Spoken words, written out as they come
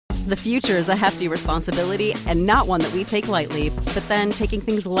The future is a hefty responsibility and not one that we take lightly. But then taking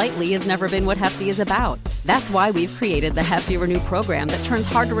things lightly has never been what Hefty is about. That's why we've created the Hefty Renew program that turns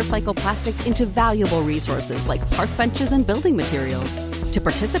hard-to-recycle plastics into valuable resources like park benches and building materials. To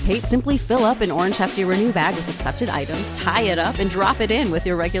participate, simply fill up an orange Hefty Renew bag with accepted items, tie it up, and drop it in with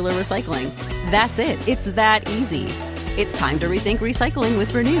your regular recycling. That's it. It's that easy. It's time to rethink recycling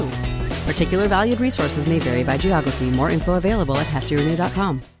with Renew. Particular valued resources may vary by geography. More info available at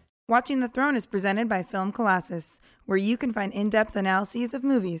heftyrenew.com. Watching the Throne is presented by Film Colossus, where you can find in-depth analyses of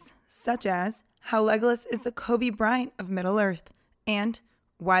movies, such as how Legolas is the Kobe Bryant of Middle-earth, and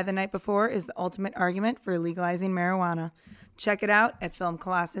why The Night Before is the ultimate argument for legalizing marijuana. Check it out at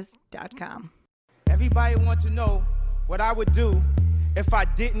filmcolossus.com. Everybody wants to know what I would do if I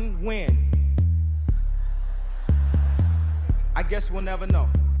didn't win. I guess we'll never know.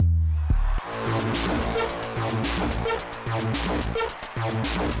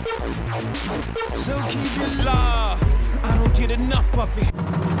 So keep it love, I don't get enough of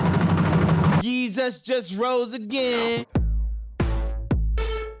it. Jesus just rose again.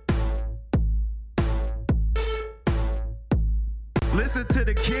 Listen to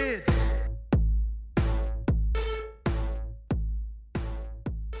the kids.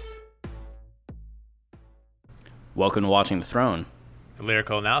 Welcome to Watching the Throne. The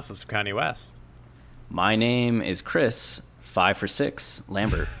lyrical analysis of Kanye West. My name is Chris, 5 for 6,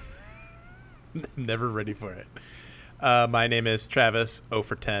 Lambert. Never ready for it. My name is Travis, 0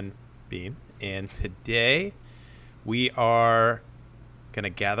 for 10, Bean. And today we are going to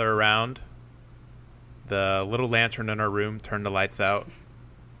gather around the little lantern in our room, turn the lights out,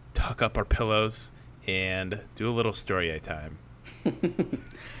 tuck up our pillows, and do a little StorYe time.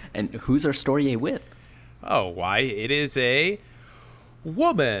 And who's our StorYe with? Oh, why? It is a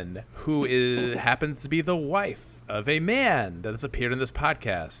woman who happens to be the wife of a man that has appeared in this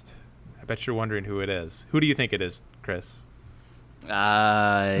podcast. I bet you're wondering who it is. Who do you think it is, Chris?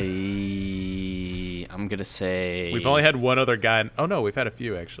 I'm going to say... We've only had one other guy. Oh, no, we've had a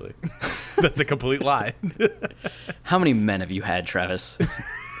few, actually. That's a complete lie. How many men have you had, Travis?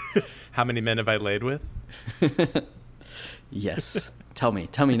 How many men have I laid with? Yes. Tell me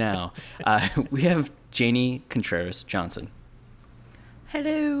now. We have Janie Contreras Johnson.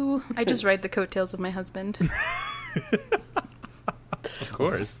 Hello. I just ride the coattails of my husband. Of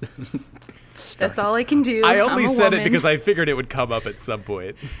course. That's all I can do. I only said woman. it because I figured it would come up at some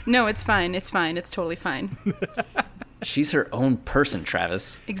point. No, it's fine. It's fine. It's totally fine. She's her own person,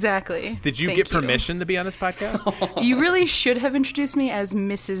 Travis. Exactly. Did you get permission to be on this podcast? You really should have introduced me as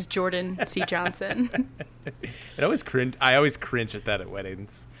Mrs. Jordan C. Johnson. I always cringe at that at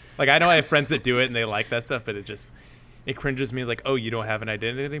weddings. Like, I know I have friends that do it and they like that stuff, but it cringes me like, oh, you don't have an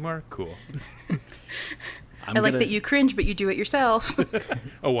identity anymore? Cool. I like that you cringe, but you do it yourself.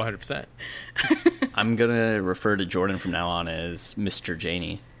 Oh, 100%. I'm going to refer to Jordan from now on as Mr.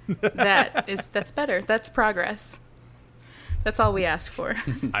 Janie. That's better. That's progress. That's all we ask for.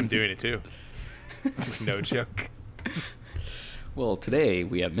 I'm doing it too. No joke. Well, today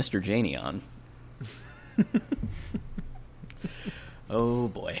we have Mr. Janie on. Oh,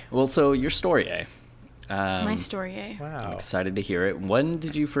 boy. Well, so your StorYe. My StorYe. Wow. I'm excited to hear it. When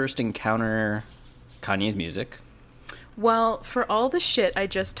did you first encounter Kanye's music? Well, for all the shit I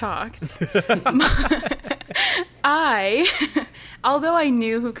just talked, although I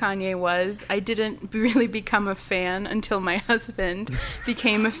knew who Kanye was, I didn't really become a fan until my husband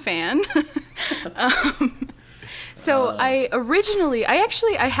became a fan. I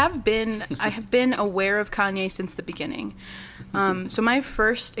have been aware of Kanye since the beginning. So my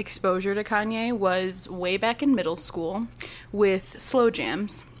first exposure to Kanye was way back in middle school with slow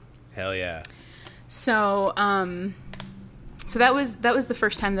jams. Hell yeah. So that was the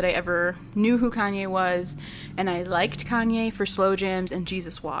first time that I ever knew who Kanye was, and I liked Kanye for slow jams and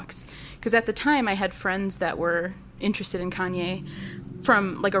Jesus Walks, because at the time I had friends that were interested in Kanye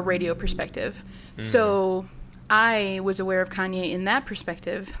from like a radio perspective. Mm-hmm. So I was aware of Kanye in that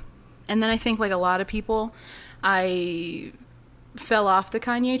perspective, and then I think like a lot of people, I fell off the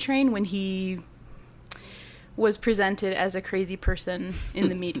Kanye train when he was presented as a crazy person in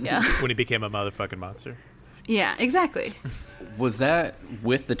the media. When he became a motherfucking monster. Yeah, exactly. Was that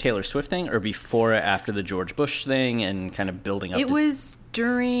with the Taylor Swift thing or before or after the George Bush thing and kind of building up? It was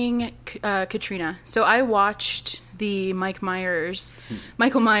during Katrina. So I watched the Mike Myers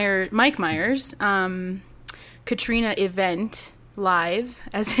Katrina event live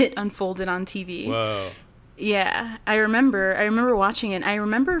as it unfolded on TV. Whoa. Yeah, I remember watching it. And I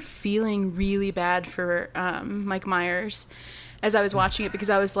remember feeling really bad for Mike Myers. as I was watching it, because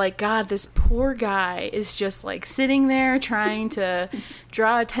I was like, God, this poor guy is just like sitting there trying to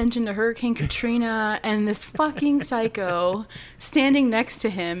draw attention to Hurricane Katrina, and this fucking psycho standing next to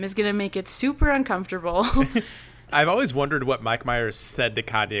him is going to make it super uncomfortable. I've always wondered what Mike Myers said to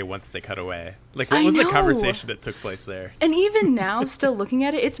Kanye once they cut away. Like, what was the conversation that took place there? And even now, still looking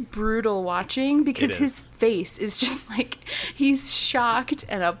at it, it's brutal watching, because his face is just like, he's shocked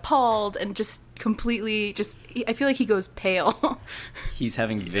and appalled and just completely I feel like he goes pale. He's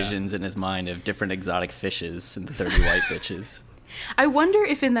having visions in his mind of different exotic fishes and 30 white bitches. I wonder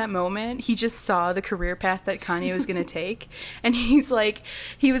if in that moment he just saw the career path that Kanye was going to take, and he was like,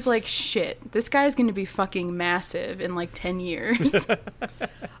 shit, this guy's going to be fucking massive in like 10 years.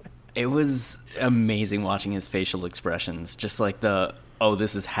 It was amazing watching his facial expressions, just like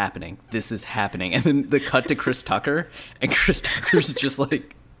this is happening, and then the cut to Chris Tucker, and Chris Tucker's just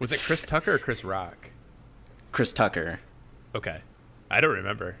like... Was it Chris Tucker or Chris Rock? Chris Tucker. Okay. I don't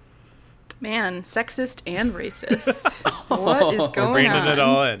remember. Man, sexist and racist. What is going We're bringing on? it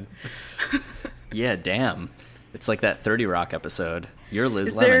all in. Yeah, damn. It's like that 30 Rock episode. You're Liz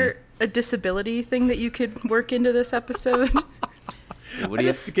Is Lemon. there a disability thing that you could work into this episode? What do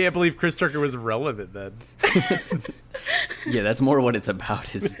you... I can't believe Chris Tucker was relevant then. Yeah, that's more what it's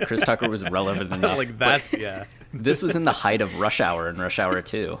about. Is Chris Tucker was relevant enough. Like, that's, yeah. This was in the height of Rush Hour and Rush Hour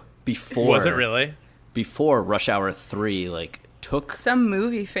 2. Before... Was it really? Before Rush Hour 3, like, took... Some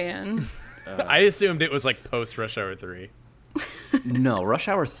movie fan. I assumed it was like post Rush Hour 3. No, Rush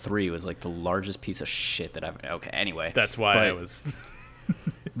Hour 3 was like the largest piece of shit that I've... Okay, anyway. That's why I was...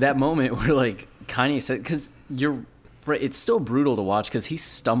 That moment where, like, Kanye said... Because you're right, it's still brutal to watch because he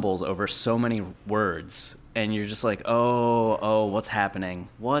stumbles over so many words. And you're just like, oh, what's happening?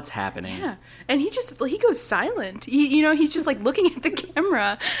 What's happening? Yeah. And he goes silent. He's just like looking at the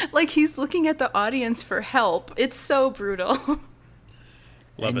camera. Like he's looking at the audience for help. It's so brutal.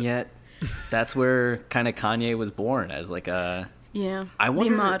 Yet... That's where kind of Kanye was born, as like a... Yeah, I wonder...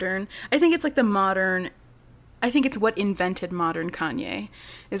 the modern. I think it's like the modern... I think it's what invented modern Kanye,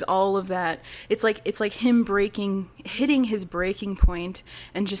 is all of that. It's like him hitting his breaking point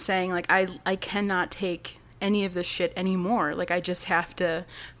and just saying, like, I cannot take any of this shit anymore. Like, I just have to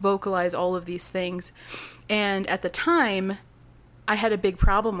vocalize all of these things. And at the time, I had a big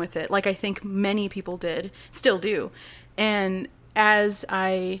problem with it. Like, I think many people did, still do. And as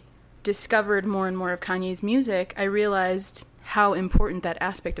I discovered more and more of Kanye's music, I realized how important that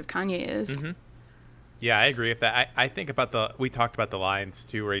aspect of Kanye is. Mm-hmm. Yeah, I agree with that. I think about we talked about the lines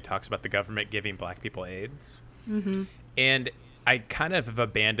too, where he talks about the government giving black people AIDS. Mm-hmm. And I kind of have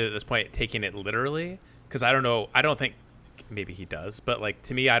abandoned at this point taking it literally, because I don't think maybe he does, but like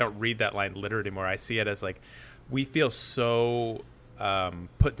to me, I don't read that line literally anymore. I see it as like, we feel so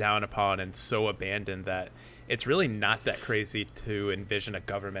put down upon and so abandoned that it's really not that crazy to envision a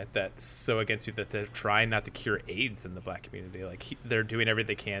government that's so against you that they're trying not to cure AIDS in the black community. Like they're doing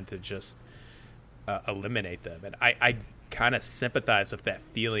everything they can to just eliminate them. And I kind of sympathize with that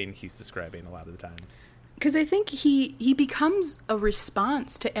feeling he's describing a lot of the times. Because I think he becomes a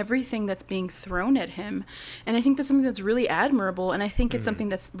response to everything that's being thrown at him. And I think that's something that's really admirable. And I think it's something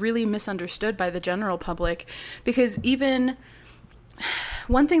that's really misunderstood by the general public. Because even...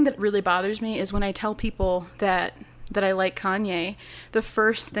 One thing that really bothers me is when I tell people that I like Kanye, the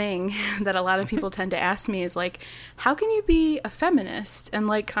first thing that a lot of people tend to ask me is like, how can you be a feminist and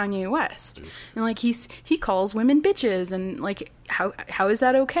like Kanye West? And like he calls women bitches, and like how is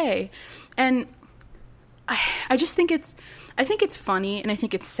that okay? And I just think it's funny, and I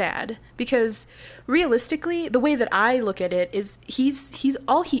think it's sad, because realistically, the way that I look at it is he's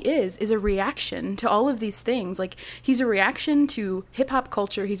all he is a reaction to all of these things. Like, he's a reaction to hip-hop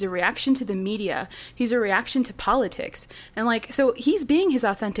culture, he's a reaction to the media, he's a reaction to politics. And like, so he's being his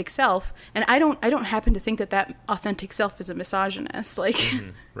authentic self, and I don't happen to think that authentic self is a misogynist. Like,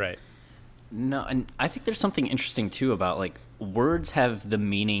 right. No, and I think there's something interesting too about like words have the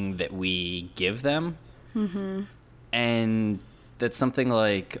meaning that we give them. Mm-hmm. And that's something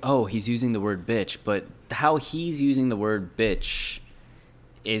like, oh, he's using the word bitch, but how he's using the word bitch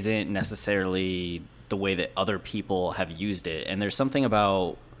isn't necessarily the way that other people have used it. And there's something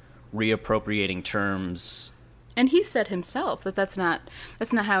about reappropriating terms. And he said himself that that's not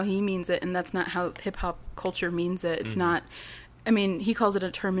how he means it, and that's not how hip hop culture means it. It's not. I mean, he calls it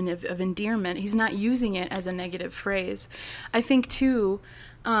a term of endearment. He's not using it as a negative phrase. I think too.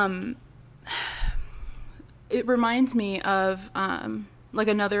 It reminds me of like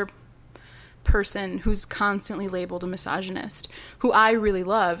another person who's constantly labeled a misogynist, who I really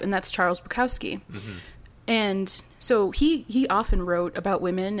love, and that's Charles Bukowski. Mm-hmm. And so he often wrote about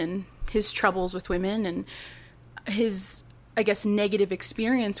women and his troubles with women and his I guess, negative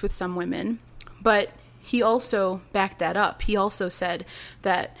experience with some women, but he also backed that up. He also said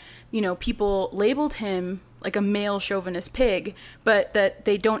that, people labeled him like a male chauvinist pig, but that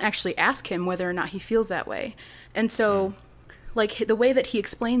they don't actually ask him whether or not he feels that way. And so, like, the way that he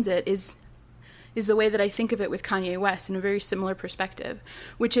explains it is the way that I think of it with Kanye West in a very similar perspective,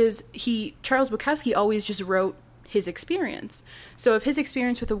 which is Charles Bukowski always just wrote his experience. So if his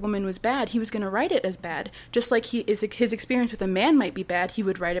experience with a woman was bad, he was going to write it as bad. Just like his experience with a man might be bad, he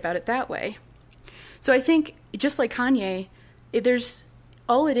would write about it that way. So I think, just like Kanye,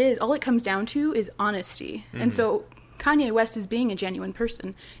 all it comes down to is honesty. Mm-hmm. And so Kanye West is being a genuine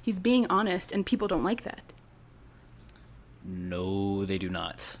person. He's being honest, and people don't like that. No, they do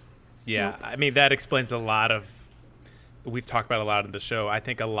not. Yeah, Nope. I mean, that explains a lot of, we've talked about a lot in the show. I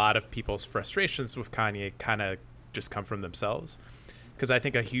think a lot of people's frustrations with Kanye kind of just come from themselves. Because I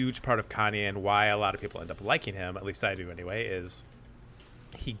think a huge part of Kanye and why a lot of people end up liking him, at least I do anyway, is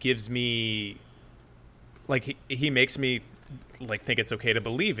he gives me, like, he makes me, like, think it's okay to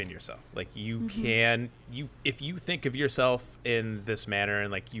believe in yourself. Like, you can, if you think of yourself in this manner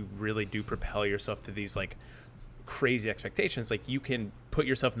and, like, you really do propel yourself to these, like, crazy expectations, like, you can put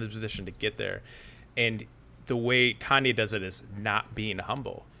yourself in the position to get there. And the way Kanye does it is not being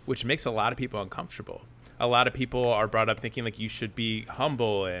humble, which makes a lot of people uncomfortable. A lot of people are brought up thinking, like, you should be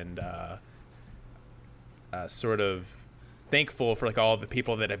humble and sort of thankful for, like, all the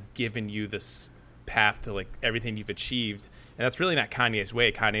people that have given you this path to, like, everything you've achieved. And that's really not Kanye's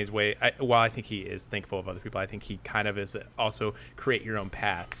way. Kanye's way, while I think he is thankful of other people, I think he kind of is also create your own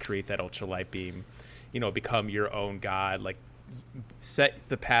path, create that ultralight beam, become your own God, like, set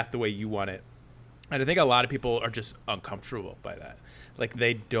the path the way you want it. And I think a lot of people are just uncomfortable by that. Like,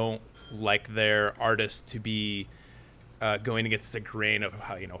 they don't like their artists to be going against the grain of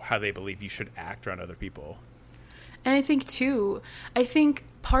how they believe you should act around other people. And I think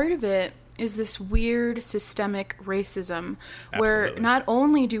part of it is this weird systemic racism where Absolutely. Not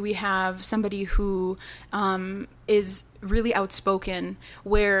only do we have somebody who is really outspoken,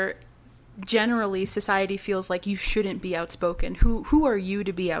 where generally society feels like you shouldn't be outspoken. Who are you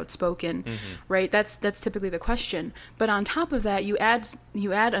to be outspoken? Mm-hmm. Right? That's typically the question. But on top of that, you add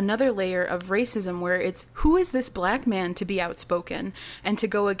another layer of racism where it's, who is this black man to be outspoken and to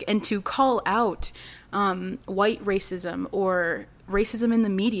go and to call out white racism or racism in the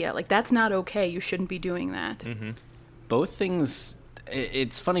media? Like, that's not okay. You shouldn't be doing that. Mm-hmm. Both things.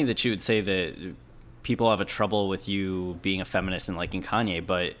 It's funny that you would say that people have a trouble with you being a feminist and liking Kanye,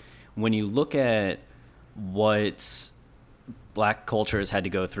 but when you look at what black culture has had to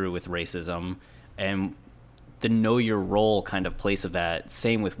go through with racism and the know your role kind of place of that,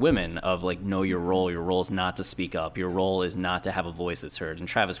 same with women, of like, know your role is not to speak up, your role is not to have a voice that's heard. And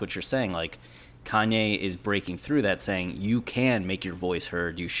Travis, what you're saying, like, Kanye is breaking through that, saying you can make your voice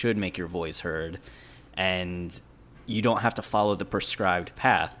heard, you should make your voice heard, and you don't have to follow the prescribed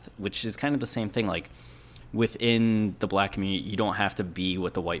path, which is kind of the same thing. Like, within the black community, you don't have to be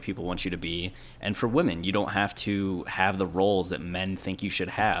what the white people want you to be. And for women, you don't have to have the roles that men think you should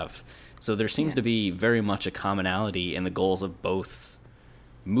have. So there seems to be very much a commonality in the goals of both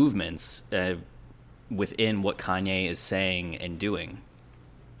movements within what Kanye is saying and doing.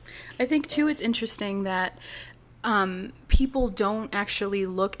 I think, too, it's interesting that people don't actually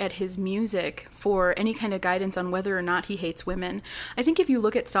look at his music for any kind of guidance on whether or not he hates women. I think if you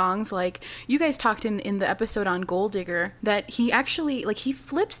look at songs like, you guys talked in the episode on Gold Digger, that he actually, like, he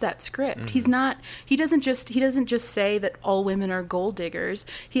flips that script. Mm-hmm. He doesn't just say that all women are gold diggers.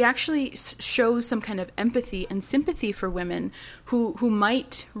 He actually shows some kind of empathy and sympathy for women who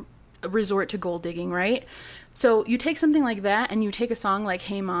might resort to gold digging, right? So you take something like that and you take a song like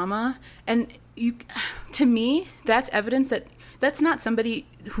Hey Mama, and to me, that's evidence that that's not somebody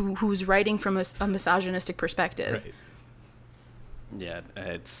who's writing from a misogynistic perspective. Right. Yeah,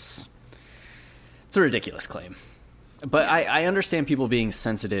 it's a ridiculous claim. But I understand people being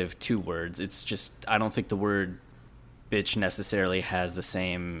sensitive to words. It's just, I don't think the word bitch necessarily has the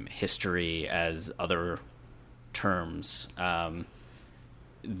same history as other terms.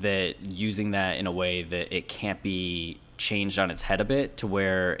 That using that in a way that it can't be changed on its head a bit to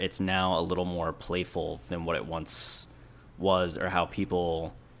where it's now a little more playful than what it once was, or how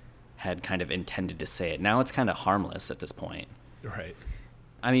people had kind of intended to say it. Now it's kind of harmless at this point. Right.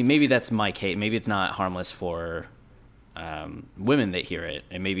 I mean, maybe that's my case. Maybe it's not harmless for women that hear it,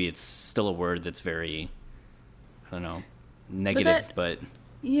 and maybe it's still a word that's very, I don't know, negative. But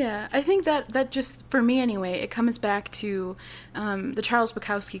Yeah, I think that just, for me anyway, it comes back to the Charles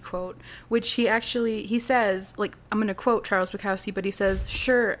Bukowski quote, which he says, like, I'm going to quote Charles Bukowski, but he says,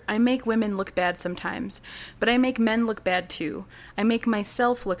 "Sure, I make women look bad sometimes, but I make men look bad too. I make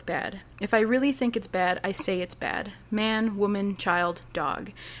myself look bad. If I really think it's bad, I say it's bad. Man, woman, child,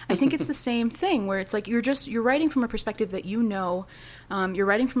 dog." I think it's the same thing, where it's like you're writing from a perspective that you know, you're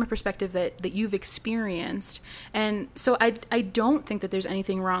writing from a perspective that you've experienced. And so I don't think that there's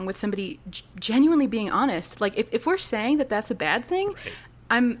anything wrong with somebody genuinely being honest. Like, if we're saying that that's a bad thing,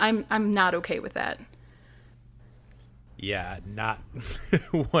 right. I'm not okay with that. Yeah, not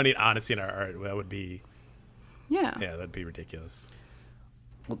wanting honesty in our art, that would be... Yeah, that'd be ridiculous.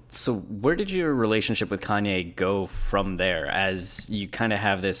 Well, so where did your relationship with Kanye go from there, as you kind of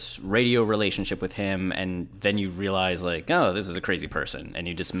have this radio relationship with him, and then you realize, like, oh, this is a crazy person, and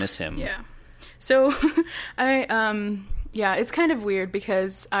you dismiss him? Yeah. So it's kind of weird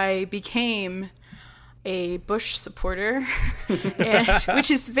because I became a Bush supporter, which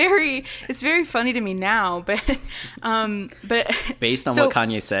is very funny to me now, but based on what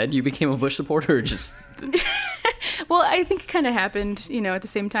Kanye said, you became a Bush supporter, or just... Well, I think it kind of happened, at the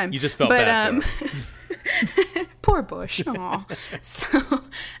same time. You just felt bad for him. Poor Bush. Aw.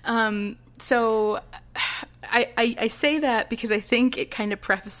 So I say that because I think it kind of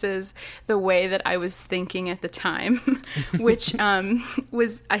prefaces the way that I was thinking at the time, which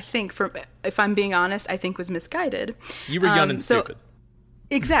was, I think, if I'm being honest, I think was misguided. You were young and stupid.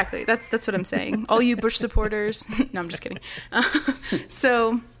 Exactly. That's what I'm saying. All you Bush supporters. No, I'm just kidding.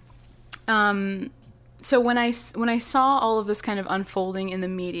 So when I saw all of this kind of unfolding in the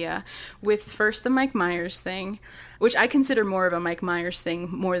media, with first the Mike Myers thing, which I consider more of a Mike Myers thing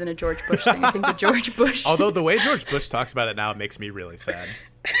more than a George Bush thing. I think the George Bush... Although the way George Bush talks about it now, it makes me really sad.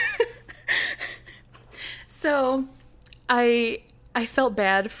 So I felt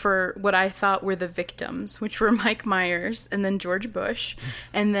bad for what I thought were the victims, which were Mike Myers and then George Bush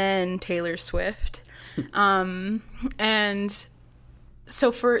and then Taylor Swift. And...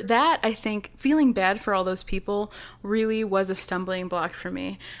 So for that, I think feeling bad for all those people really was a stumbling block for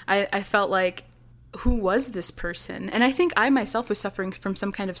me. I felt like, who was this person? And I think I myself was suffering from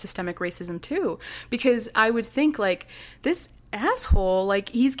some kind of systemic racism too, because I would think, like, this asshole, like,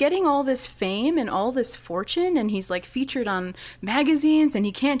 he's getting all this fame and all this fortune, and he's, like, featured on magazines, and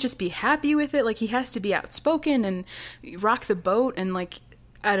he can't just be happy with it. Like, he has to be outspoken and rock the boat. And, like,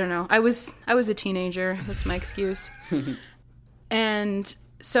 I don't know. I was a teenager. That's my excuse. And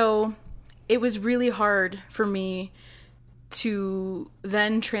so it was really hard for me to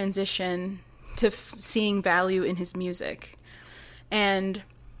then transition to seeing value in his music. And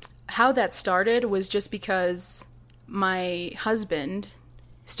how that started was just because my husband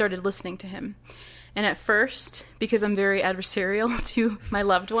started listening to him. And at first, because I'm very adversarial to my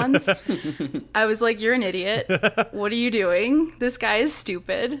loved ones, I was like, "You're an idiot. What are you doing? This guy is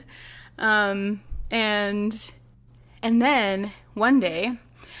stupid." And then one day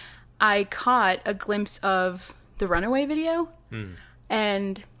I caught a glimpse of the Runaway video.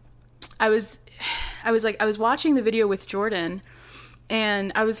 And I was watching the video with Jordan,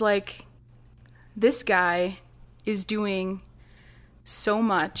 and I was like, this guy is doing so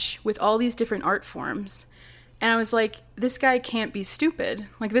much with all these different art forms. And I was like, this guy can't be stupid.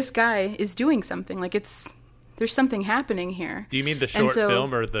 Like, this guy is doing something. Like, there's something happening here. Do you mean the short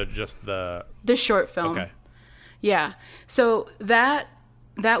film or the short film? Okay. Yeah. So that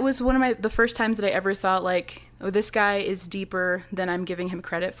was one of the first times that I ever thought, like, oh, this guy is deeper than I'm giving him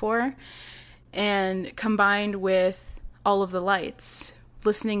credit for. And combined with All of the Lights,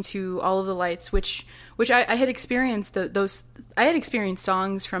 listening to All of the Lights, which I had experienced I had experienced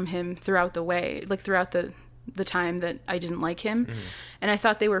songs from him throughout the way, like throughout the time that I didn't like him. Mm-hmm. And I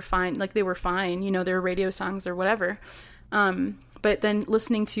thought they were fine. Like, they were fine, they were radio songs or whatever. But then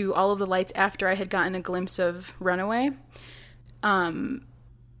listening to All of the Lights after I had gotten a glimpse of Runaway,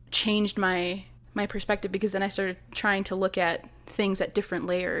 changed my perspective, because then I started trying to look at things at different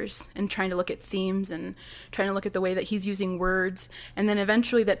layers and trying to look at themes and trying to look at the way that he's using words. And then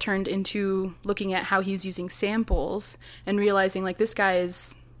eventually that turned into looking at how he's using samples and realizing, like, this guy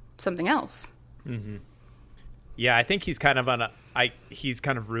is something else. Mm-hmm. Yeah, I think he's kind of he's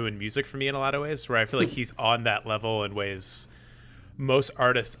kind of ruined music for me in a lot of ways, where I feel like he's on that level in ways most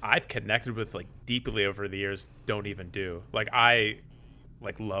artists I've connected with, like, deeply over the years don't even do. Like, I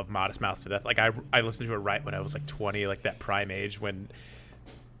love Modest Mouse to death. Like, I listened to it right when I was like 20, like that prime age when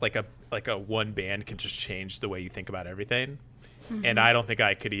like a one band can just change the way you think about everything. Mm-hmm. And I don't think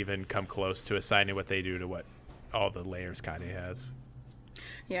I could even come close to assigning what they do to what all the layers Kanye has.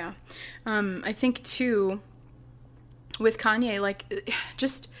 Yeah. I think too, with Kanye, like,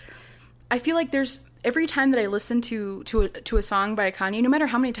 just, I feel like there's, every time that I listen to a song by Kanye, no matter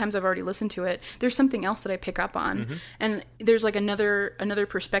how many times I've already listened to it, there's something else that I pick up on, and there's like another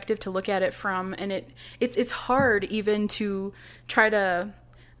perspective to look at it from, and it's hard even to try to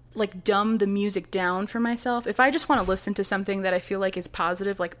like dumb the music down for myself. If I just want to listen to something that I feel like is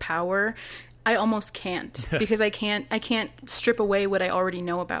positive, like Power, I almost can't because I can't strip away what I already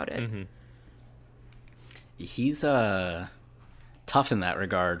know about it. He's tough in that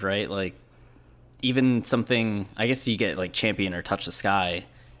regard, right? Like, even something, I guess you get like Champion or Touch the Sky,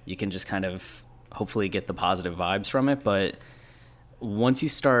 you can just kind of hopefully get the positive vibes from it. But once you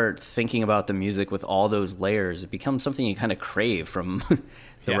start thinking about the music with all those layers, it becomes something you kind of crave from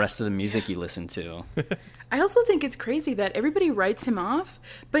the rest of the music you listen to. I also think it's crazy that everybody writes him off,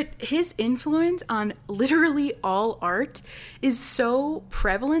 but his influence on literally all art is so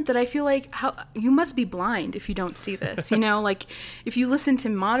prevalent that I feel like you must be blind if you don't see this, you know? Like, if you listen to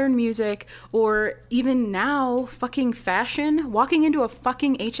modern music or even now fucking fashion, walking into a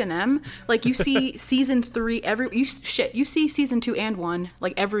fucking H&M, like you see season 3 you see season 2 and 1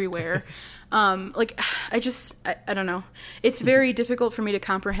 like everywhere. Like, I don't know. It's very difficult for me to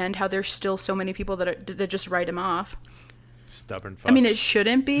comprehend how there's still so many people that just write him off. Stubborn fucks. I mean, it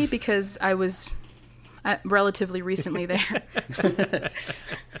shouldn't be because I was relatively recently there.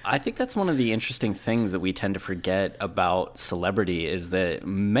 I think that's one of the interesting things that we tend to forget about celebrity is that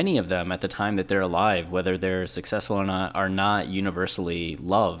many of them at the time that they're alive, whether they're successful or not, are not universally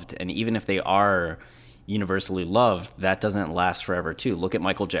loved. And even if they are universally loved, that doesn't last forever too. Look at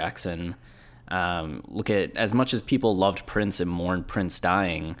Michael Jackson. Look at, as much as people loved Prince and mourned Prince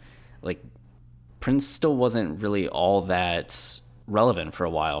dying, like, Prince still wasn't really all that relevant for a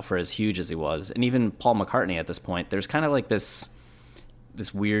while, for as huge as he was. And even Paul McCartney at this point, there's kind of like this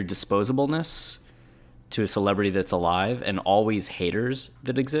weird disposableness to a celebrity that's alive and always haters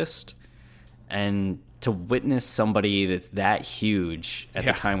that exist. And to witness somebody that's that huge at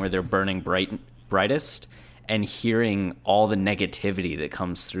the time where they're burning brightest and hearing all the negativity that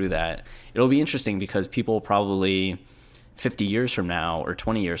comes through that, it'll be interesting because people probably 50 years from now or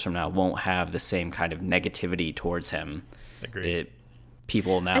 20 years from now won't have the same kind of negativity towards him that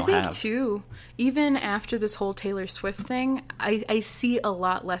people now have. I think too, even after this whole Taylor Swift thing, I see a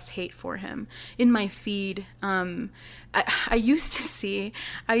lot less hate for him in my feed. I used to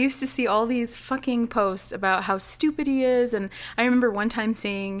see all these fucking posts about how stupid he is, and I remember one time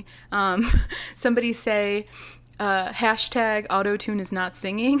seeing somebody say hashtag autotune is not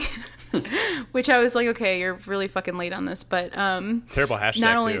singing. Which I was like, okay, you're really fucking late on this, but terrible hashtag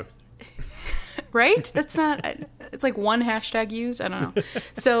not only too. Right? That's not, it's like one hashtag used. I don't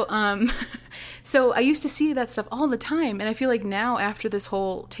know. So I used to see that stuff all the time. And I feel like now after this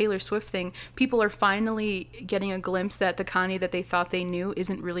whole Taylor Swift thing, people are finally getting a glimpse that the Kanye that they thought they knew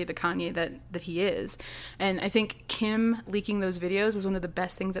isn't really the Kanye that he is. And I think Kim leaking those videos was one of the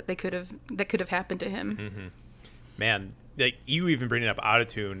best things that could have happened to him. Mm-hmm. Man, like, you even bringing up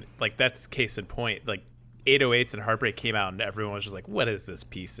autotune, like, that's case in point. Like, 808s and Heartbreak came out and everyone was just like, what is this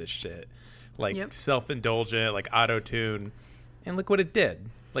piece of shit? Like, self-indulgent, like, autotune. And look what it did.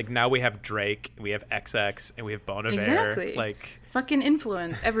 Like, now we have Drake, we have XX, and we have Bon Iver. Exactly. Like, fucking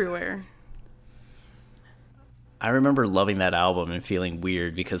influence everywhere. I remember loving that album and feeling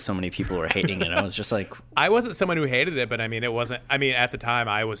weird because so many people were hating it. I was just like, I wasn't someone who hated it, but I mean, at the time,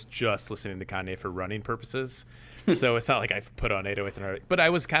 I was just listening to Kanye for running purposes. So it's not like I put on 808s and Heartbreak. But I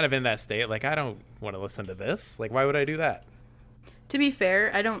was kind of in that state, like, I don't want to listen to this. Like, why would I do that? To be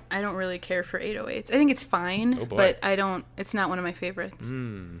fair, I don't really care for 808s. I think it's fine, but it's not one of my favorites.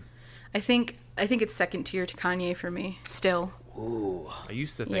 I think it's second tier to Kanye for me still. Ooh. I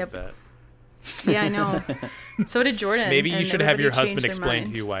used to think that. Yeah, I know. So did Jordan. Maybe you should have your husband explain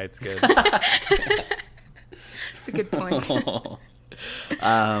to you why it's good. That's a good point.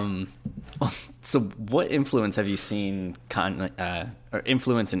 So what influence have you seen or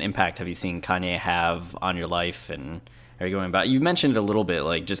influence and impact have you seen Kanye have on your life, and are you going about? You mentioned it a little bit,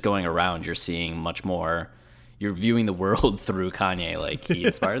 like just going around, you're seeing much more. You're viewing the world through Kanye. Like, he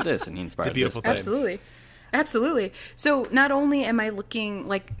inspired this and he inspired this. Absolutely. So not only am I looking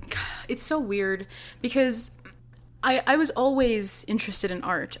like, it's so weird because I was always interested in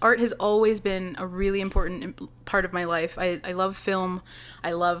art. Art has always been a really important part of my life. I love film.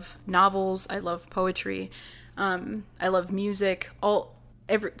 I love novels. I love poetry. I love music.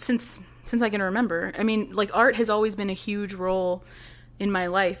 Since I can remember. I mean, like, art has always been a huge role in my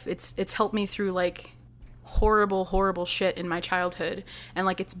life. It's helped me through like horrible shit in my childhood, and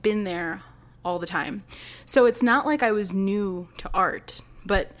like it's been there all the time. So it's not like I was new to art,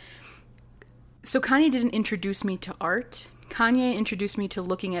 but So Kanye didn't introduce me to art. Kanye introduced me to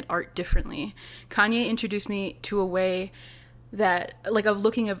looking at art differently. Kanye introduced me to a way that, like, of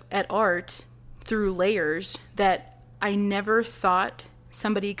looking at art through layers that I never thought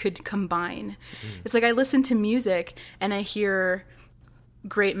somebody could combine. It's like I listen to music and I hear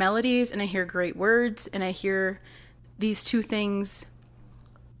great melodies and I hear great words and I hear these two things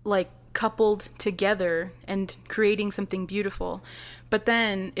like coupled together and creating something beautiful. But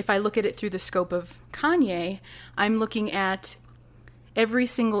then if I look at it through the scope of Kanye, I'm looking at every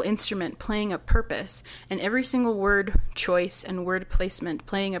single instrument playing a purpose and every single word choice and word placement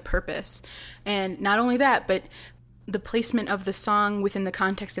playing a purpose. And not only that, but the placement of the song within the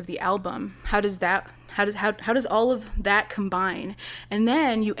context of the album. How does all of that combine? And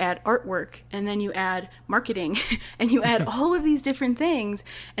then you add artwork, and then you add marketing, and you add all of these different things,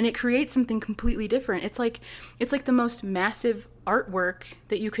 and it creates something completely different. It's like the most massive artwork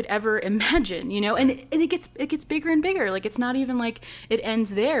that you could ever imagine, you know? And it gets bigger and bigger. Like, it's not even like it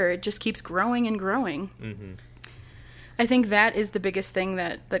ends there. It just keeps growing and growing. Mm-hmm. I think that is the biggest thing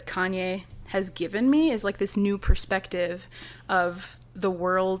that Kanye has given me, is like this new perspective of the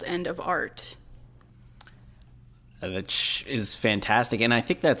world and of art. Which is fantastic. And I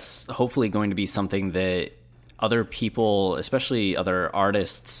think that's hopefully going to be something that other people, especially other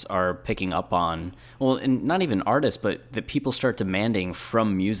artists, are picking up on. Well, and not even artists, but that people start demanding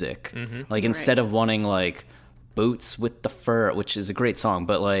from music. Mm-hmm. Like, instead of wanting, like, Boots with the Fur, which is a great song,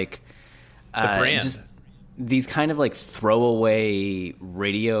 but, like, the brand. Just these kind of, like, throwaway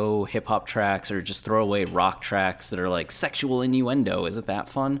radio hip-hop tracks or just throwaway rock tracks that are, like, sexual innuendo. Isn't that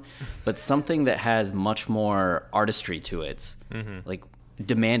fun? But something that has much more artistry to it. Mm-hmm. Like,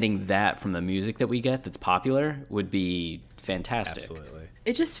 demanding that from the music that we get that's popular would be fantastic. Absolutely.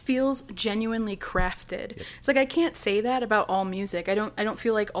 It just feels genuinely crafted. Yep. It's like, I can't say that about all music. I don't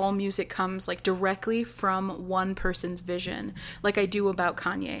feel like all music comes like directly from one person's vision like I do about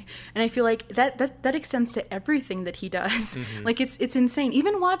Kanye. And I feel like that extends to everything that he does. Mm-hmm. Like, it's insane.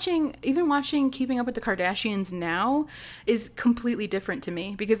 Even watching Keeping Up with the Kardashians now is completely different to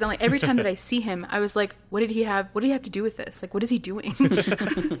me, because I'm like, every time that I see him, I was like, what did he have to do with this? Like, what is he doing?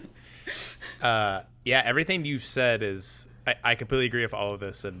 Yeah, everything you've said is, I completely agree with all of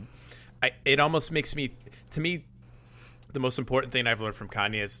this, and it almost makes me, to me, the most important thing I've learned from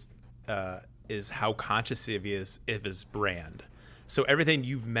Kanye is how conscious he is of his brand. So everything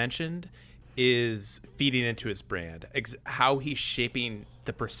you've mentioned is feeding into his brand, how he's shaping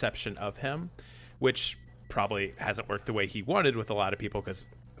the perception of him, which probably hasn't worked the way he wanted with a lot of people because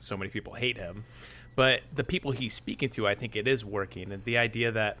so many people hate him. But the people he's speaking to, I think it is working, and the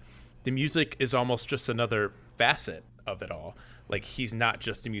idea that the music is almost just another facet of it all. Like, he's not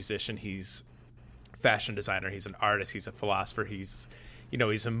just a musician, he's a fashion designer, he's an artist, he's a philosopher, he's a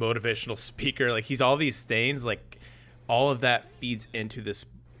motivational speaker. Like, he's all these things. Like, all of that feeds into this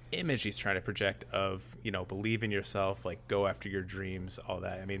image he's trying to project of, believe in yourself, like, go after your dreams, all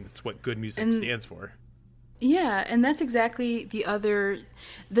that. I mean, it's what good music stands for. Yeah, and that's exactly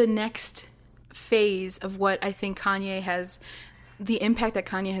the next phase of what I think the impact that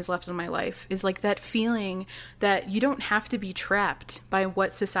Kanye has left on my life is like that feeling that you don't have to be trapped by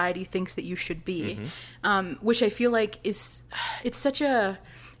what society thinks that you should be, mm-hmm. Which I feel like it's such a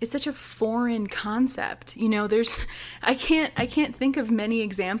foreign concept. I can't think of many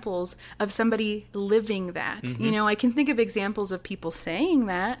examples of somebody living that. Mm-hmm. I can think of examples of people saying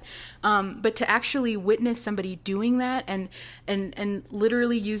that, but to actually witness somebody doing that and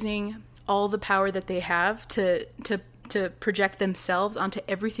literally using all the power that they have to project themselves onto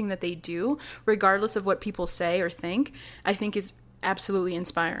everything that they do, regardless of what people say or think, I think is absolutely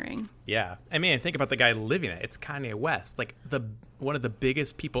inspiring. Yeah. I mean, think about the guy living it. It's Kanye West, like one of the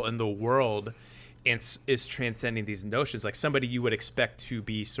biggest people in the world, and is transcending these notions, like somebody you would expect to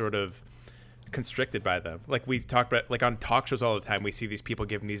be sort of constricted by them. Like, we talk about, like, on talk shows all the time, we see these people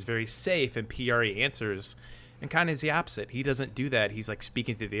giving these very safe and PRE answers, and Kanye's the opposite. He doesn't do that. He's like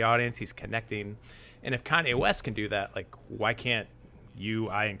speaking to the audience, he's connecting. And if Kanye West can do that, like, why can't you,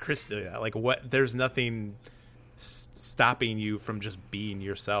 I, and Chris do that? Like, what? There's nothing stopping you from just being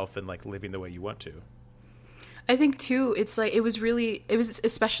yourself and, like, living the way you want to. I think too, it's like, it was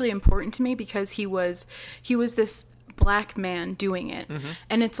especially important to me because he was this Black man doing it, mm-hmm.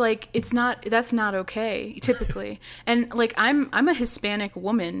 and it's like, that's not okay typically. And like, I'm a Hispanic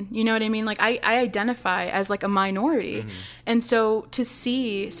woman, you know what I mean? Like, I identify as like a minority, mm-hmm. and so to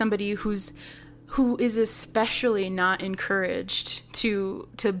see somebody who is especially not encouraged to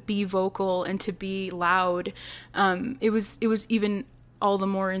be vocal and to be loud, it was even all the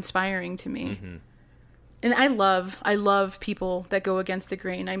more inspiring to me. Mm-hmm. and I love people that go against the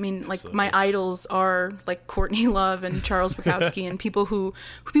grain. I mean, like Absolutely. my idols are like Courtney Love and Charles Bukowski and people who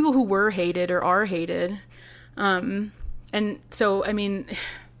were hated or are hated. And so, I mean,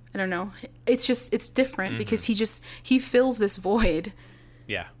 I don't know. It's different because he fills this void.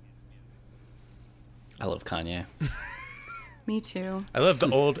 Yeah. I love Kanye. Me too. I love the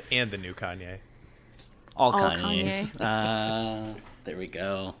old and the new Kanye. All All Kanyes. There we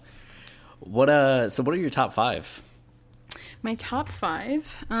go. So what are your top 5? My top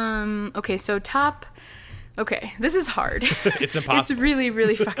 5. Okay, so okay, this is hard. It's impossible. It's really,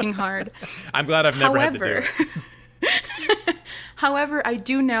 really fucking hard. I'm glad I've never had to do it. However, I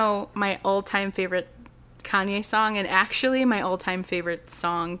do know my all-time favorite Kanye song, and actually my all-time favorite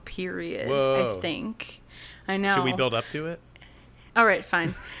song, period. Whoa. I think. I know. Should we build up to it? All right,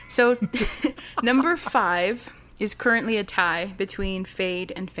 fine. So number 5 is currently a tie between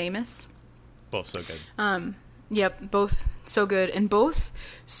Fade and Famous. Both so good. Yep, both so good and both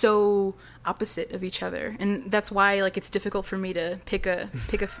so opposite of each other, and that's why like it's difficult for me to pick a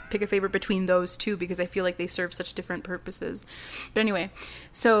favorite between those two because I feel like they serve such different purposes. But anyway,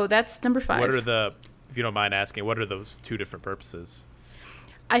 so that's number 5. If you don't mind asking, what are those two different purposes?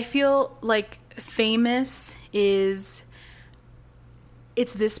 I feel like Famous it's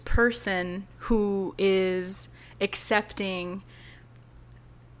this person who is accepting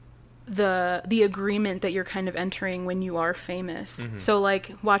the agreement that you're kind of entering when you are famous. Mm-hmm. So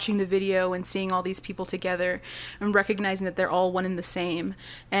like watching the video and seeing all these people together and recognizing that they're all one and the same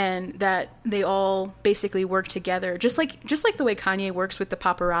and that they all basically work together. Just like the way Kanye works with the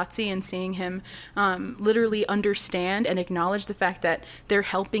paparazzi and seeing him literally understand and acknowledge the fact that they're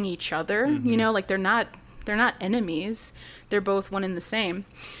helping each other, Mm-hmm. you know, like they're not enemies. They're both one and the same.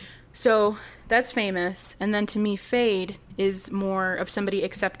 So that's Famous. And then to me, Fade is more of somebody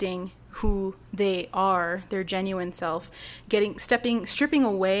accepting who they are, their genuine self, stripping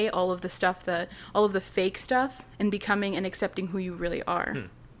away all of the stuff, all of the fake stuff, and becoming and accepting who you really are.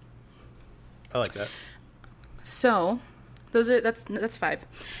 I like that. So that's 5.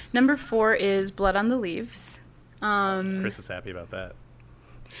 Number 4 is Blood on the Leaves. Chris is happy about that.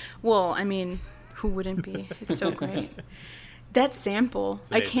 Well, I mean, who wouldn't be? It's so great. That sample,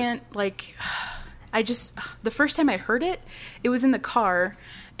 I can't, like, the first time I heard it, it was in the car,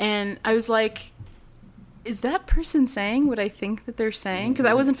 and I was like, is that person saying what I think that they're saying? Because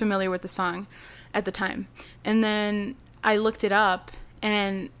I wasn't familiar with the song at the time. And then I looked it up,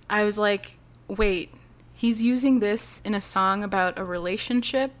 and I was like, wait, he's using this in a song about a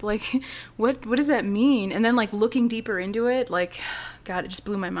relationship? Like, what does that mean? And then, like, looking deeper into it, like, God, it just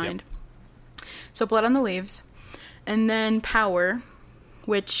blew my mind. Yep. So Blood on the Leaves. And then Power,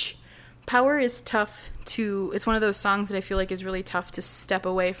 which Power is tough to, it's one of those songs that I feel like is really tough to step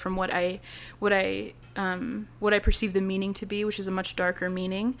away from what I perceive the meaning to be, which is a much darker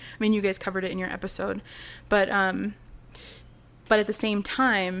meaning. I mean, you guys covered it in your episode, but at the same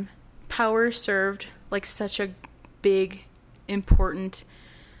time, Power served like such a big, important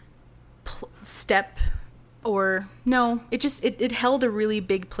step. Or no, it held a really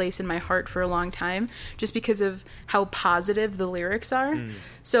big place in my heart for a long time just because of how positive the lyrics are.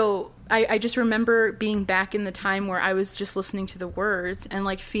 So I just remember being back in the time where I was just listening to the words and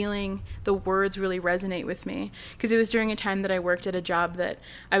like feeling the words really resonate with me, because it was during a time that I worked at a job that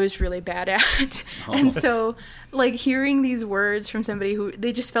I was really bad at. And so like hearing these words from somebody who,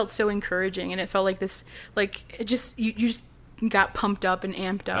 they just felt so encouraging, and it felt like this, like it just, you just got pumped up and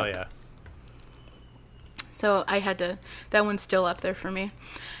amped up. Oh yeah. So I had to, that one's still up there for me.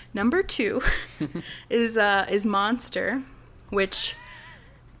 Number 2 is Monster, which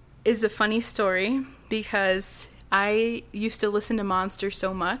is a funny story because I used to listen to Monster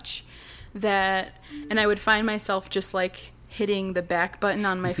so much that, and I would find myself just like hitting the back button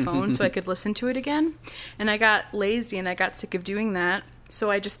on my phone so I could listen to it again. And I got lazy and I got sick of doing that. So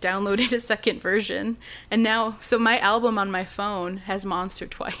I just downloaded a second version. And now, so my album on my phone has Monster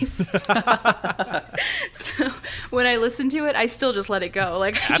twice. So when I listen to it, I still just let it go.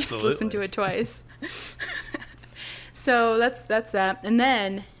 Like I just listen to it twice. So that's that. And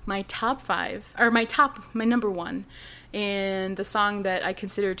then my top 5, or my number 1, and the song that I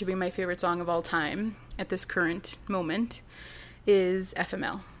consider to be my favorite song of all time at this current moment is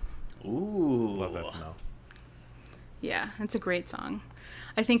FML. Ooh. Love FML. Yeah, it's a great song.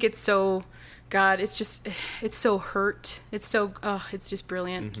 I think it's so, God, it's so hurt. It's so, it's just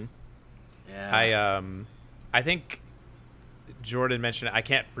brilliant. Mm-hmm. Yeah. I think Jordan mentioned, I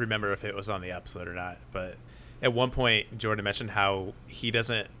can't remember if it was on the episode or not, but at one point Jordan mentioned how he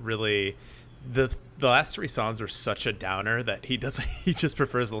doesn't really, the last 3 songs are such a downer that he just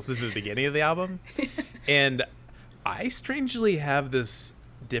prefers to listen to the beginning of the album. And I strangely have this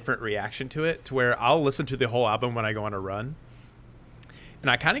different reaction to it, to where I'll listen to the whole album when I go on a run. And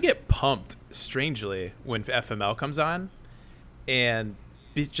I kind of get pumped, strangely, when FML comes on. And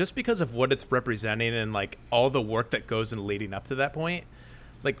just because of what it's representing and, like, all the work that goes in leading up to that point,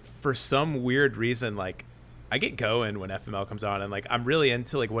 like, for some weird reason, like, I get going when FML comes on, and, like, I'm really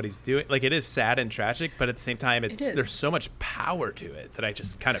into, like, what he's doing. Like, it is sad and tragic, but at the same time, there's so much power to it that I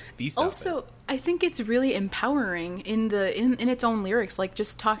just kind of feast off it. Also, I think it's really empowering in its own lyrics, like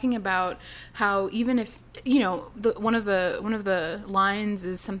just talking about how even if, you know, one of the lines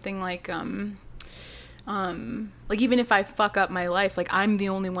is something like even if I fuck up my life, like I'm the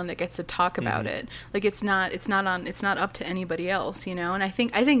only one that gets to talk about it. Like it's not up to anybody else, you know? And I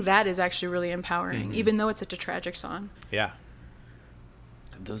think that is actually really empowering, even though it's such a tragic song. Yeah.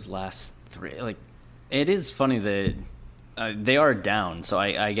 Those last three, like, it is funny that they are down, so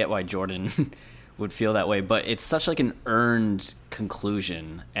I get why Jordan would feel that way, but it's such like an earned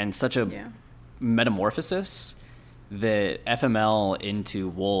conclusion and such a metamorphosis that FML into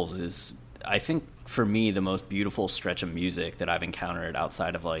Wolves is, I think, for me, the most beautiful stretch of music that I've encountered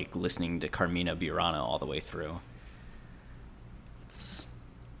outside of, like, listening to Carmina Burana all the way through. It's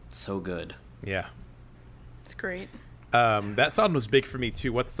so good. Yeah. It's great. That song was big for me,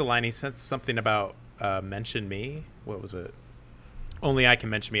 too. What's the line? He said something about mention me. What was it? Only I can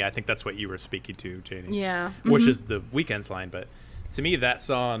mention me. I think that's what you were speaking to, Janie. Yeah. Which is the Weeknd's line. But to me, that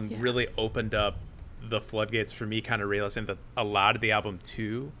song really opened up the floodgates for me, kind of realizing that a lot of the album,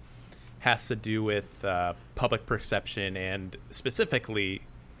 too, has to do with public perception and specifically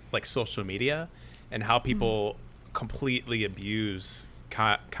like social media and how people completely abuse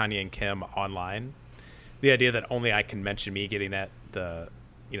Kanye and Kim online. The idea that only I can mention me, getting at the,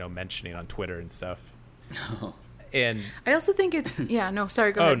 you know, mentioning on Twitter and stuff. And I also think it's go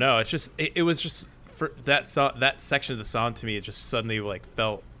ahead. Oh no, it's just it was just for that section of the song, to me, it just suddenly like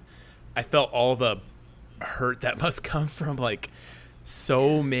I felt all the hurt that must come from like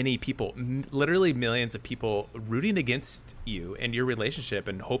so many people, literally millions of people rooting against you and your relationship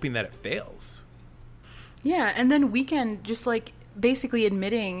and hoping that it fails. Yeah, and then Weeknd just like basically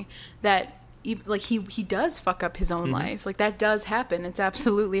admitting that like he does fuck up his own life. Like that does happen. It's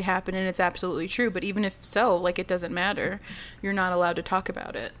absolutely happened and it's absolutely true. But even if so, like it doesn't matter. You're not allowed to talk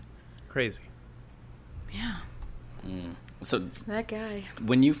about it. Crazy. Yeah. So that guy.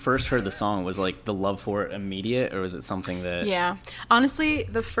 When you first heard the song, was like the love for it immediate, or was it something that? Yeah, honestly,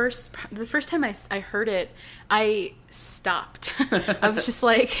 the first time I heard it, I stopped. I was just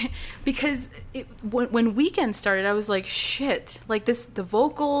like, because when Weeknd started, I was like, shit, like the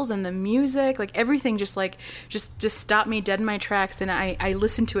vocals and the music, like everything, just stopped me dead in my tracks, and I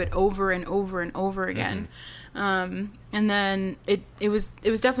listened to it over and over and over again, and then it was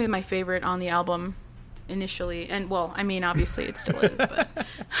definitely my favorite on the album. Initially, and well, I mean, obviously it still is, but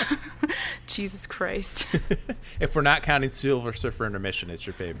Jesus Christ. If we're not counting Silver Surfer Intermission, it's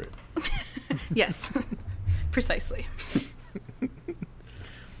your favorite. Yes, precisely.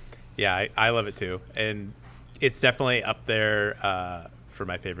 Yeah, I love it too, and it's definitely up there for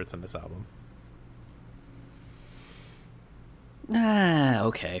my favorites on this album.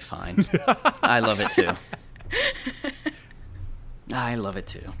 Okay, fine. I love it too. I love it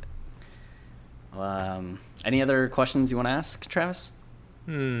too. Any other questions you want to ask, Travis?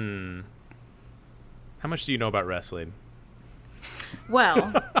 How much do you know about wrestling?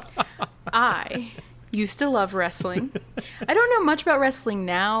 Well, I used to love wrestling. I don't know much about wrestling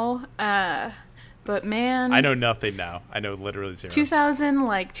now, but man, I know nothing now. I know literally zero.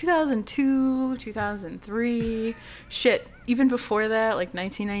 2002, 2003, shit. Even before that, like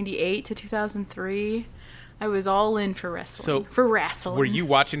 1998 to 2003. I was all in for wrestling. For wrestling. Were you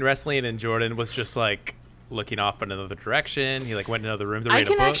watching wrestling and Jordan was just like looking off in another direction? He like went in another room to read a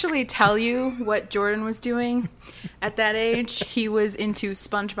book? I can actually tell you what Jordan was doing at that age. He was into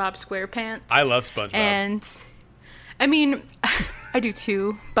SpongeBob SquarePants. I love SpongeBob. And I mean, I do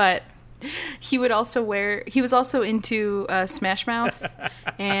too, but he was also into Smash Mouth,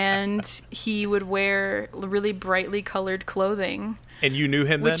 and he would wear really brightly colored clothing. And you knew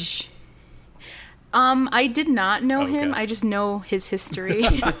him then? I did not know him. I just know his history.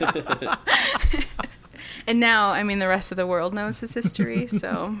 And now, I mean, the rest of the world knows his history,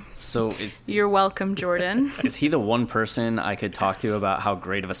 so you're welcome, Jordan. Is he the one person I could talk to about how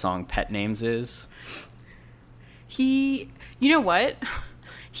great of a song Pet Names is? You know what?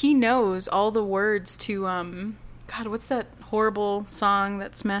 He knows all the words to, God, what's that horrible song,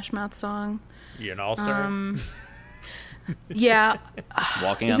 that Smash Mouth song? You're an all-star? Yeah.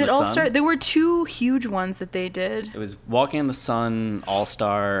 Walking Is on it the All Sun. Star? There were 2 huge ones that they did. It was Walking on the Sun, All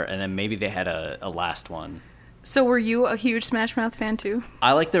Star, and then maybe they had a last one. So were you a huge Smash Mouth fan too?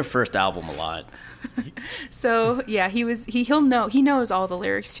 I like their first album a lot. So yeah, he knows all the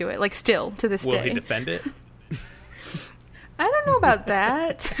lyrics to it, like still to this Will day. he defend it? I don't know about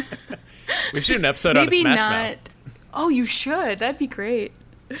that. We should do an episode on a Maybe Smash not. Mouth. Oh, you should. That'd be great.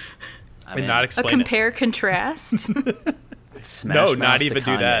 And not A explain compare contrast. Smash No, Mouth not to even do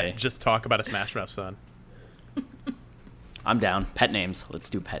Kanye. that. Just talk about a Smash Mouth son. I'm down. Pet names. Let's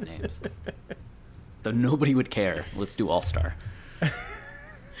do pet names. Though nobody would care. Let's do All Star.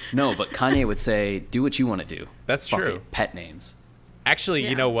 No, but Kanye would say, do what you want to do. That's Fuck true. it. Pet names. Actually,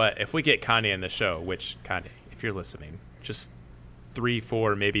 Yeah. you know what? If we get Kanye in the show, which Kanye, if you're listening, just 3,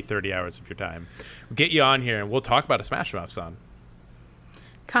 4, maybe 30 hours of your time, we'll get you on here and we'll talk about a Smash Mouth song.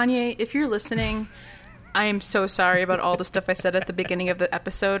 Kanye, if you're listening, I am so sorry about all the stuff I said at the beginning of the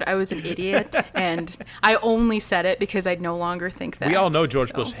episode. I was an idiot, and I only said it because I no longer think that. We all know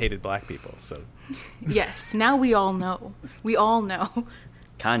George So, Bush hated black people, so Yes, now we all know. We all know.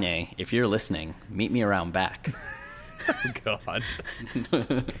 Kanye, if you're listening, meet me around back. God.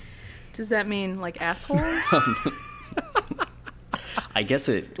 Does that mean like asshole? I guess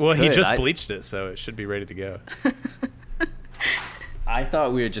it. Well, he could. just bleached it, so it should be ready to go. I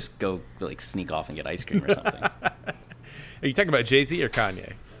thought we would just go like sneak off and get ice cream or something. Are you talking about Jay-Z or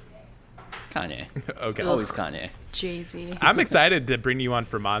Kanye? Kanye. Okay. Always Kanye. Jay-Z. I'm excited to bring you on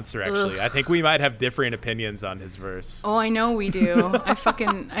for Monster, actually. I think we might have differing opinions on his verse. Oh, I know we do. I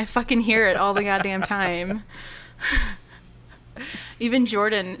fucking hear it all the goddamn time. Even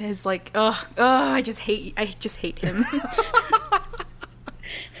Jordan is like, I just hate him.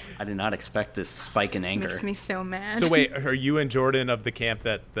 I did not expect this spike in anger. Makes me so mad. So wait, are you and Jordan of the camp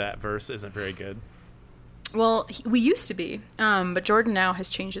that verse isn't very good? Well, we used to be, but Jordan now has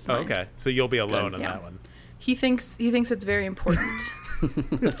changed his Oh, mind. okay. So you'll be alone on Yeah. that one. He thinks it's very important,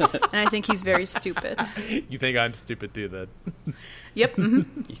 and I think he's very stupid. You think I'm stupid too, then? Yep.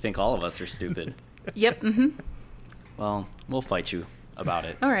 Mm-hmm. You think all of us are stupid. Yep. Mm-hmm. Well, we'll fight you about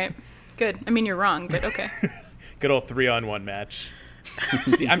it. All right. Good. I mean, you're wrong, but okay. Good old 3-on-1 match.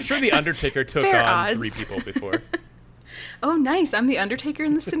 I'm sure the Undertaker took Fair on odds. 3 people before. Oh, nice. I'm the Undertaker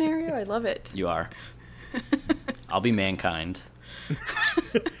in this scenario. I love it. You are. I'll be Mankind.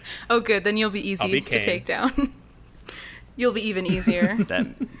 Oh, good. Then you'll be I'll easy be to Kane. take down. You'll be even easier. That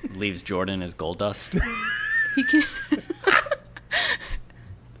leaves Jordan as gold dust. He can.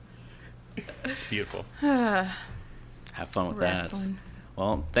 Beautiful. Have fun with Wrestling. that.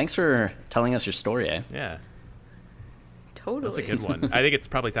 Well, thanks for telling us your story, eh? Yeah, Totally. that's a good one. I think it's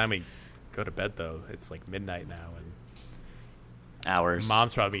probably time we go to bed, though. It's like midnight now, and Hours.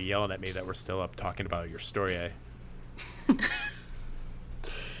 Mom's probably yelling at me that we're still up talking about your story.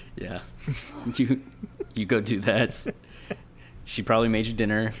 Yeah. You go do that. She probably made you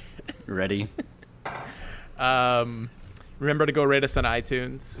dinner. Ready. Remember to go rate us on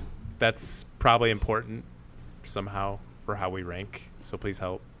iTunes. That's probably important somehow for how we rank. So please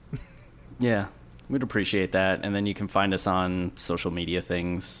help. Yeah, we'd appreciate that. And then you can find us on social media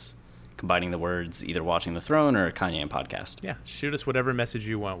things, combining the words either Watching the Throne or Kanye and Podcast. Yeah, shoot us whatever message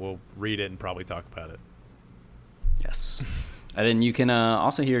you want. We'll read it and probably talk about it. Yes. And then you can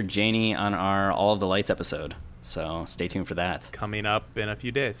also hear Janie on our All of the Lights episode. So stay tuned for that. Coming up in a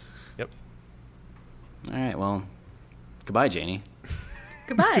few days. Yep. All right, well, goodbye, Janie.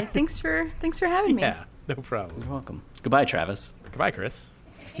 Goodbye. Thanks for having me. Yeah, no problem. You're welcome. Goodbye, Travis. Goodbye, Chris.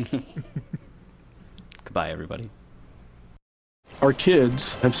 Goodbye, everybody. Our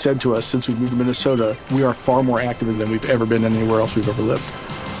kids have said to us since we moved to Minnesota, we are far more active than we've ever been anywhere else we've ever lived.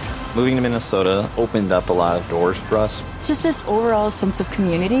 Moving to Minnesota opened up a lot of doors for us. Just this overall sense of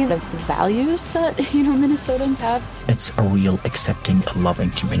community, of values that, Minnesotans have. It's a real accepting,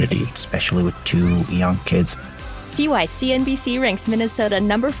 loving community, especially with 2 young kids. See why CNBC ranks Minnesota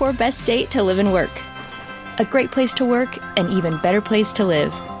number 4 best state to live and work. A great place to work, an even better place to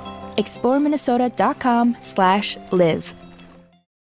live. ExploreMinnesota.com/live.